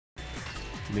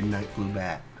Midnight Blue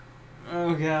Bat.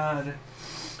 Oh god.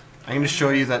 I'm going to show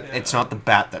you that it's not the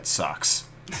bat that sucks.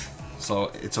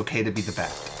 So it's okay to be the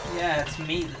bat. Yeah, it's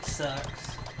me that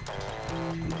sucks.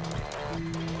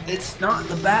 It's not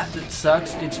the bat that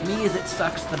sucks, it's me that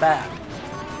sucks the bat.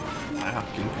 Wow,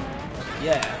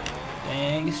 Yeah,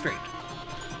 dang straight.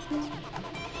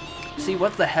 See,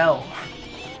 what the hell?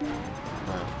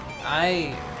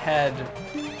 I had...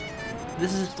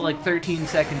 This is like 13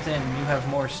 seconds in, and you have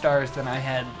more stars than I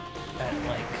had at,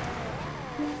 like,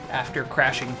 after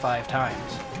crashing 5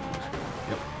 times.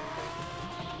 Yep.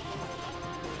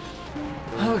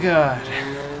 Oh god.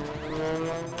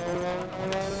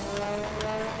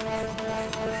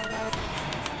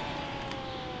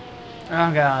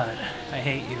 Oh god, I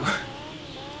hate you.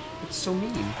 It's so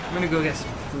mean. I'm gonna go get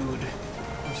some food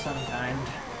of some kind.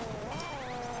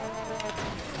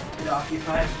 It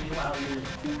occupies me while you're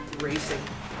racing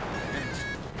and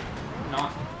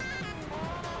not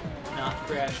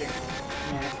crashing.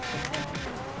 Yeah.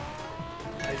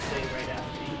 I say right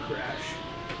after you crash.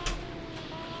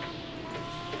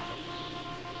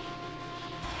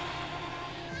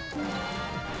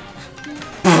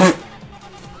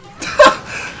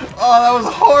 Oh, that was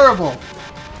horrible!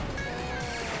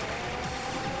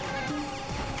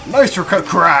 Nice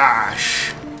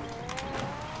crash!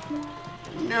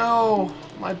 No,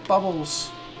 my bubbles.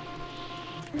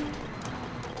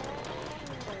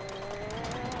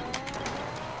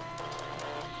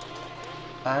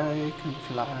 I can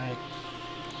fly.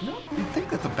 No, you'd think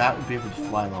that the bat would be able to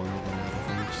fly longer than other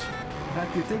things. In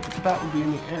fact, you'd think that the bat would be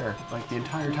in the air, like, the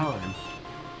entire time.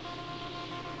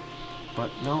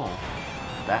 But no,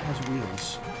 the bat has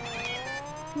wheels.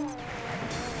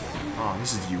 Oh,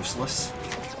 this is useless.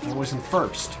 I was in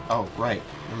first. Oh, right.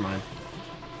 Never mind.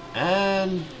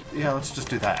 And yeah, let's just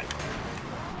do that.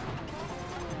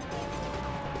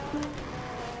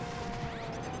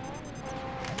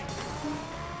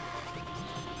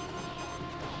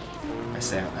 I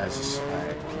say as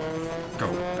I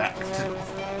go back to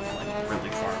like really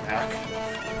far back.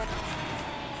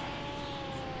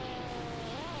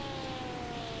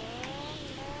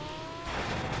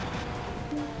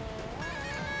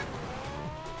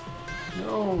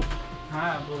 No.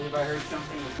 I believe I heard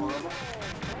something horrible.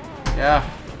 Yeah,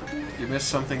 you missed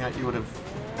something that you would have,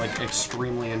 like,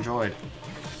 extremely enjoyed.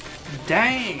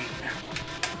 Dang!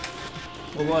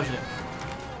 What was it?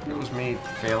 It was me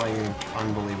failing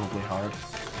unbelievably hard.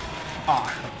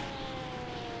 Awesome.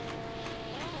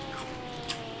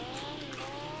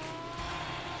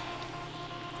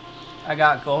 I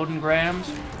got golden grams,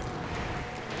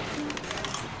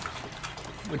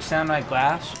 which sound like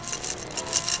glass.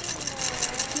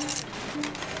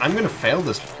 I'm gonna fail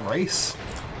this race.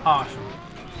 Awesome.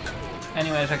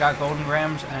 Anyways, I got golden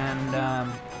grams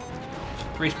and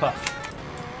grease puff.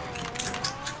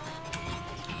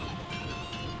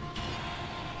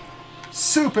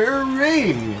 Super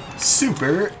ring!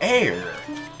 Super air!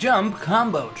 Jump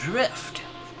combo drift.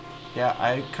 Yeah,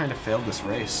 I kind of failed this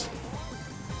race.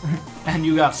 And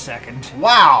you got second.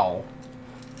 Wow!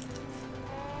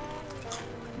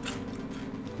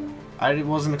 I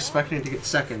wasn't expecting to get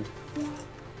second.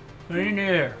 Me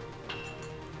neither.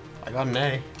 I got an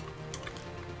A.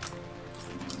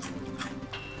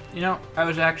 You know, I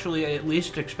was actually at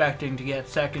least expecting to get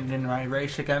second in my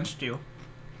race against you.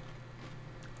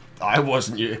 I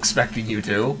wasn't expecting you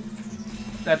to.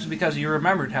 That's because you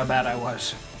remembered how bad I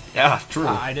was. Yeah, true.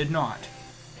 I did not.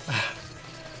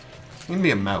 You can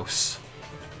be a mouse.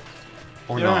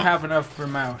 Or You not. don't have enough for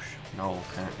mouse. No,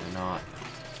 apparently not.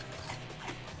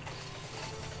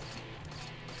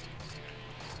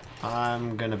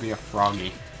 I'm gonna be a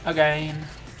froggy. Again.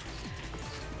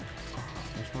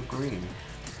 There's no green.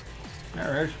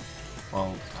 There is.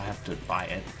 Well, I have to buy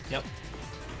it. Yep.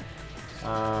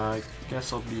 I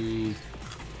guess I'll be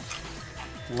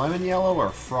lemon yellow or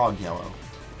frog yellow.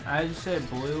 I'd say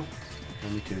blue. Yeah,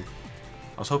 me too.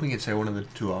 I was hoping you'd say one of the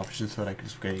two options so that I could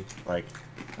just get, like,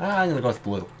 I'm gonna go with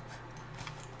blue.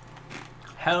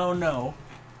 Hell no.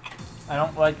 I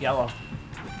don't like yellow.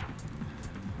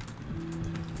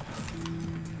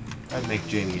 That'd make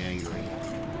Jamie angry.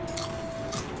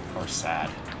 Or sad.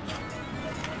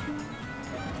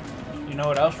 You know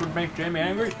what else would make Jamie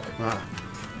angry? Ah.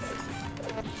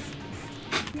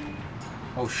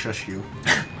 Oh, shush you.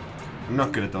 I'm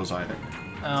not good at those either.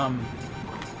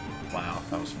 Wow,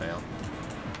 that was fail.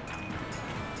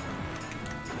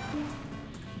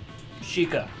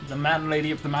 Sheikah, the man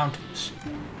lady of the mountains.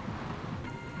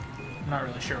 I'm not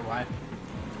really sure why.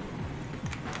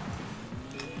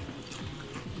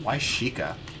 Why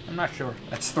Sheikah? I'm not sure.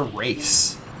 That's the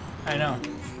race. I know.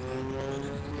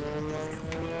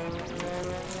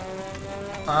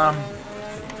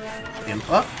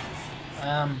 Impa?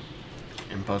 Um,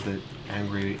 Impa, the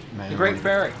angry man. the Great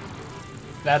Fairy.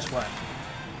 That's what.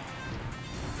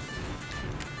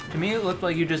 To me, it looked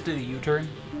like you just did a U-turn.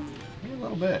 A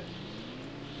little bit.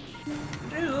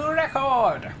 New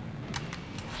record!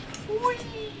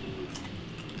 Whee!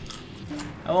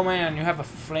 Oh man, you have a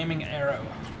flaming arrow.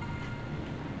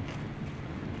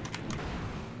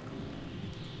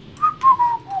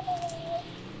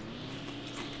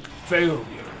 Failure.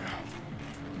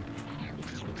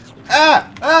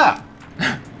 Ah! Ah!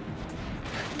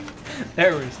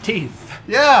 There was teeth.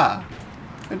 Yeah!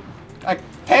 I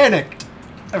panicked.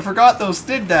 I forgot those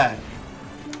did that.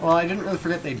 Well, I didn't really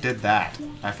forget they did that.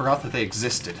 I forgot that they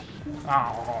existed.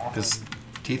 Oh. Because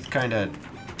teeth kinda...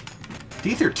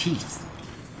 Teeth are teeth.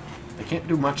 They can't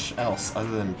do much else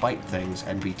other than bite things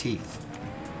and be teeth.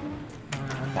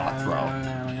 Bot throw.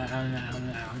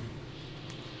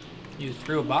 You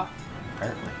threw a bot?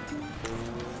 Apparently.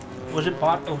 Was it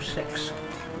bot 06?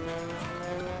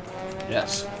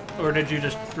 Yes. Or did you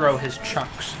just throw his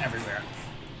chunks everywhere?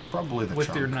 Probably the with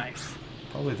chunk. your knife?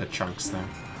 Probably the chunks then.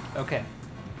 Okay.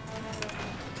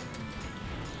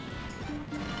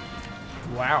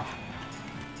 Wow.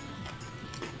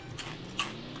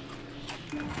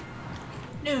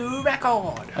 New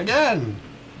record! Again!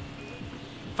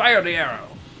 Fire the arrow!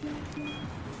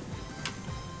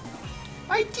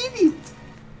 I did it!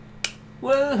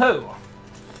 Woohoo!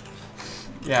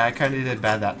 Yeah, I kinda did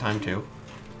bad that time too.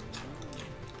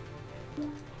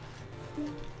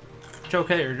 It's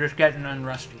okay, you're just getting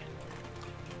unrusty.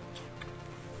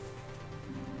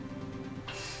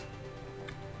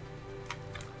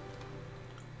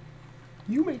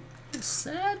 You make a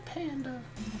sad panda.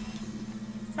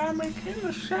 I make him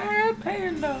a sad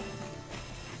panda.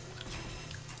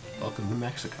 Welcome to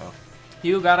Mexico.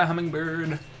 You got a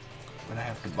hummingbird. What I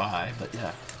have to buy, but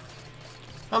yeah.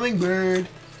 Hummingbird!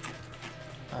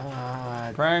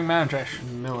 Praying mantis.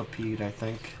 Millipede, I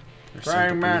think. Or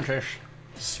Praying centipede. mantis.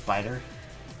 Spider.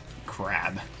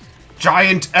 Crab.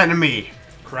 Giant enemy!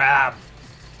 Crab.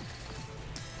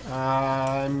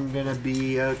 I'm gonna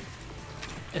be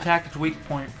Attack its weak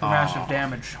point for massive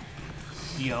damage.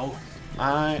 Yo.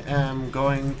 I am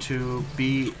going to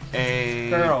be a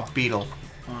Girl. beetle.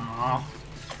 Aww.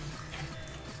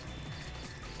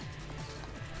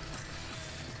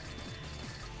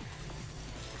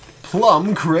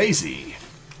 Plum crazy.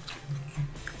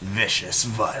 Vicious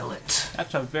violet.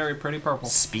 That's a very pretty purple.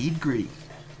 Speed green.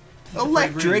 pretty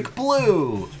Electric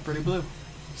blue. It's pretty blue.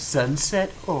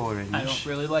 Sunset orange. I don't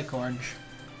really like orange.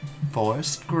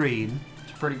 Forest green.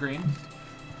 It's pretty green.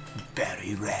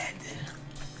 Berry red.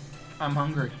 I'm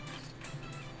hungry.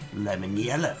 Lemon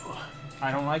yellow.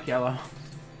 I don't like yellow.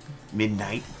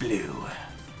 Midnight blue.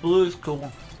 Blue is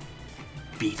cool.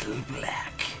 Beetle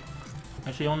black.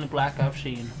 That's the only black I've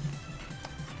seen.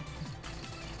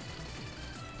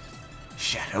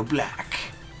 Shadow black.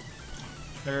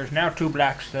 There's now 2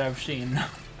 blacks that I've seen.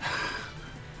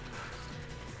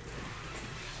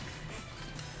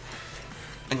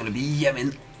 I'm gonna be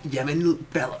Yemen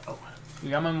Bellow.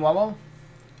 Yaman Wallow?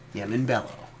 Yemen Bellow.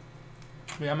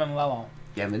 Yaman Wallow.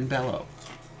 Yemen Bellow.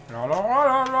 La la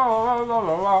la la la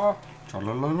la la. I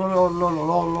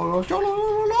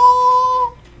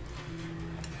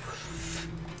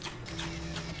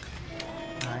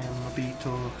am a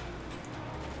beetle.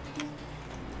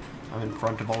 I'm in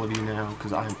front of all of you now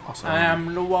because I'm awesome. I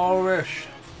am the walrus.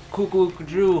 Cuckoo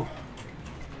Jew.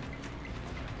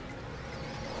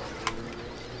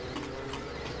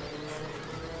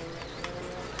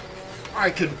 I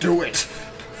can do it.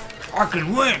 I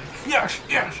can win. Yes,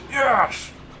 yes,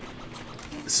 yes.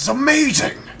 This is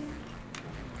amazing.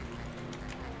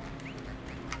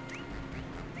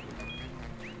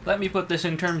 Let me put this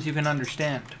in terms you can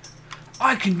understand.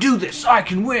 I can do this. I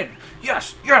can win.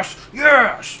 Yes, yes,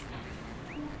 yes.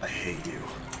 I hate you.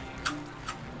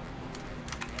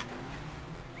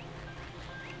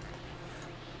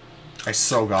 I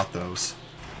so got those.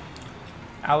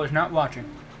 I was not watching.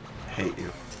 I hate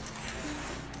you.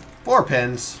 4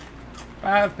 pins.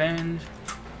 5 pins.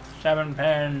 7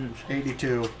 pins.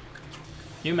 82.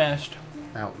 You missed.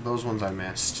 Now, those ones I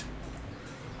missed.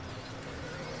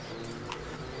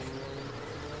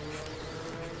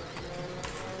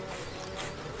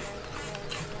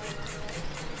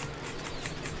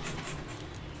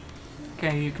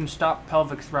 Okay, you can stop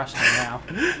pelvic thrusting now.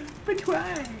 But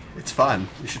why? It's fun.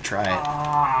 You should try it.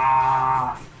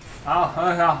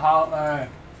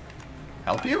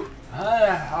 Help you?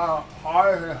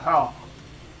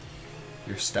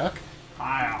 You're stuck?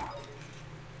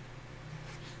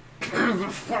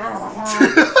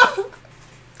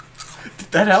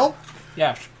 Did that help?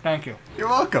 Yes, thank you. You're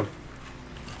welcome.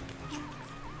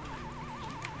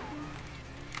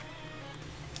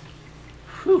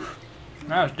 Whew.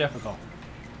 That was difficult.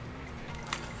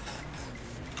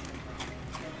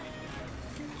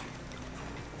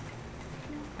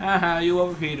 Haha, you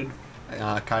overheated.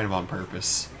 Kind of on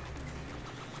purpose.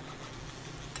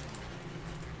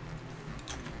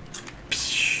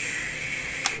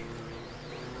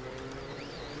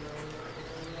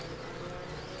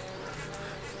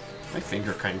 My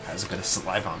finger kind of has a bit of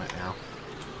saliva on it now.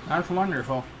 That's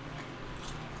wonderful.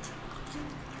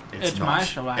 It's not, my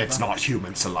saliva. It's not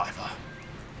human saliva.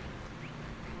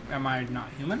 Am I not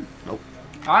human? Nope.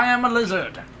 I am a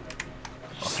lizard.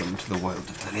 Welcome to the world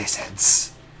of the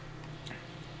lizards.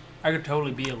 I could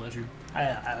totally be a lizard.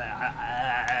 Well,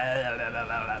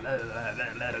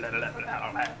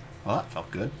 that felt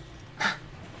good.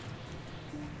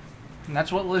 And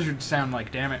that's what lizards sound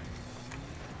like, damn it.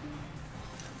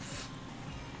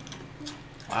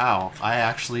 Wow, I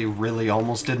actually really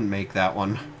almost didn't make that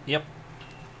one. Yep.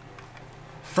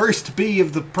 First B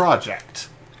of the project.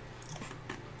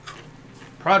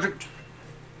 Project.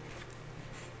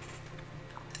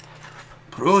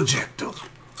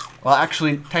 Well,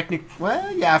 actually,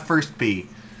 well, yeah, first B.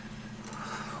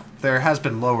 There has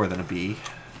been lower than a B.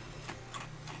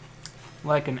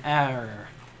 Like an error.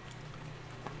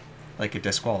 Like a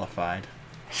disqualified.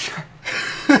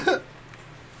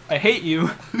 I hate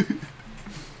you.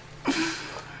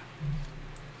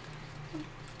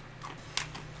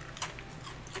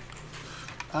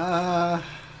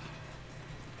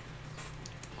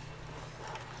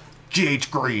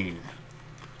 GH Green.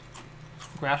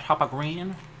 Grasshopper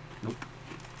green? Nope.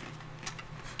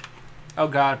 Oh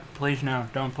god, please no,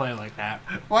 don't play like that.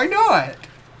 Why not?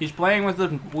 He's playing with the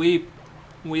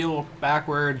wheel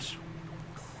backwards.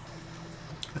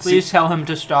 Let's Please see. tell him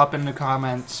to stop in the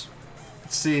comments.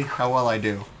 Let's see how well I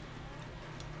do.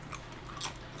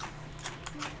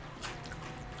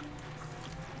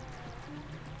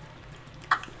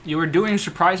 You were doing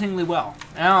surprisingly well.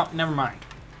 Oh, never mind.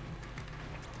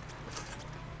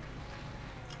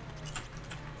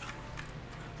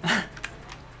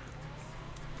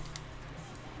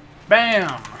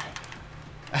 Bam!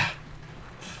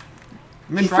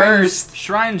 I'm in first.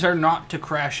 Shrines are not to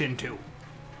crash into.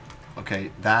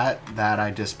 Okay, that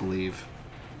I disbelieve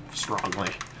strongly.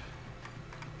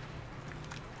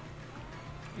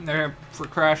 They're for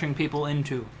crashing people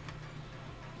into.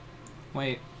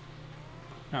 Wait.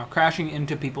 No, crashing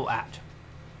into people at.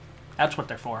 That's what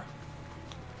they're for.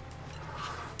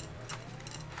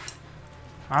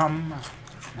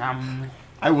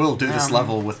 I will do this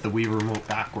level with the Wii Remote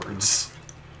backwards.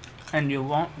 And you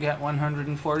won't get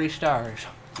 140 stars.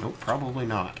 Nope, probably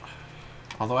not.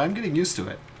 Although I'm getting used to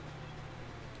it.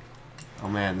 Oh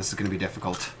man, this is going to be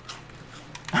difficult.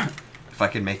 If I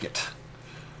can make it.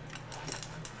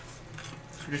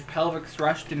 Just pelvic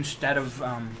thrust instead of,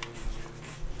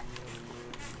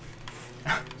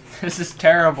 This is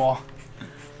terrible.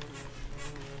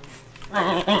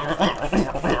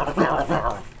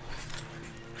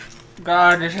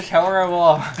 God, this is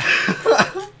horrible.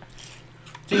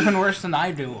 It's even worse than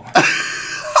I do.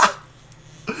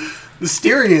 The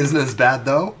steering isn't as bad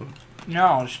though.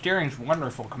 No, steering's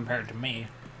wonderful compared to me.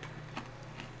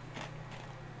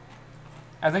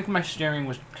 I think my steering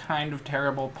was kind of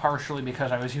terrible, partially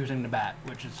because I was using the bat,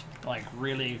 which is, like,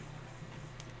 really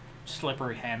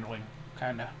slippery handling,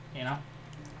 kinda, you know?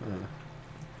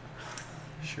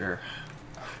 Sure.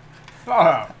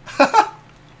 Oh.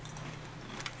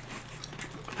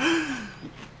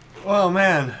 Oh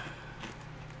man.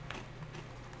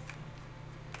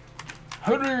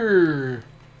 Hooder!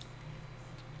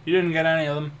 You didn't get any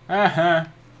of them. Uh-huh.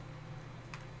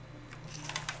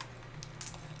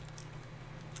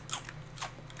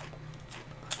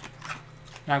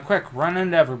 Now quick, run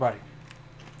into everybody.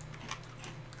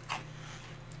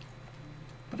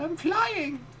 But I'm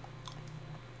flying.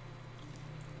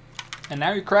 And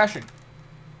now you're crashing.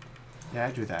 Yeah,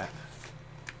 I do that.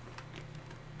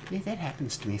 Yeah, that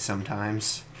happens to me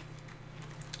sometimes.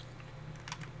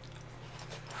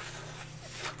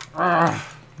 I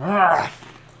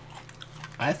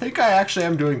think I actually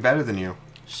am doing better than you.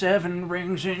 7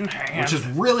 rings in hand. Which is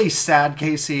really sad,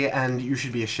 Casey, and you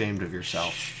should be ashamed of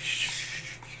yourself.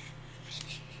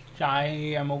 I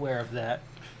am aware of that.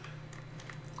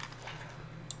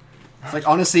 Like,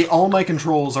 honestly, all my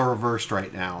controls are reversed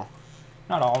right now.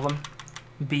 Not all of them.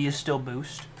 B is still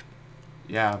boost.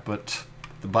 Yeah, but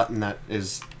the button that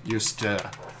is used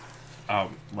to,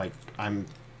 like,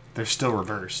 they're still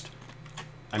reversed.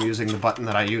 I'm using the button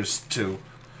that I used to.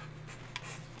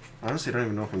 Honestly, I don't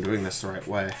even know if I'm doing this the right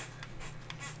way.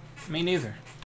 Me neither.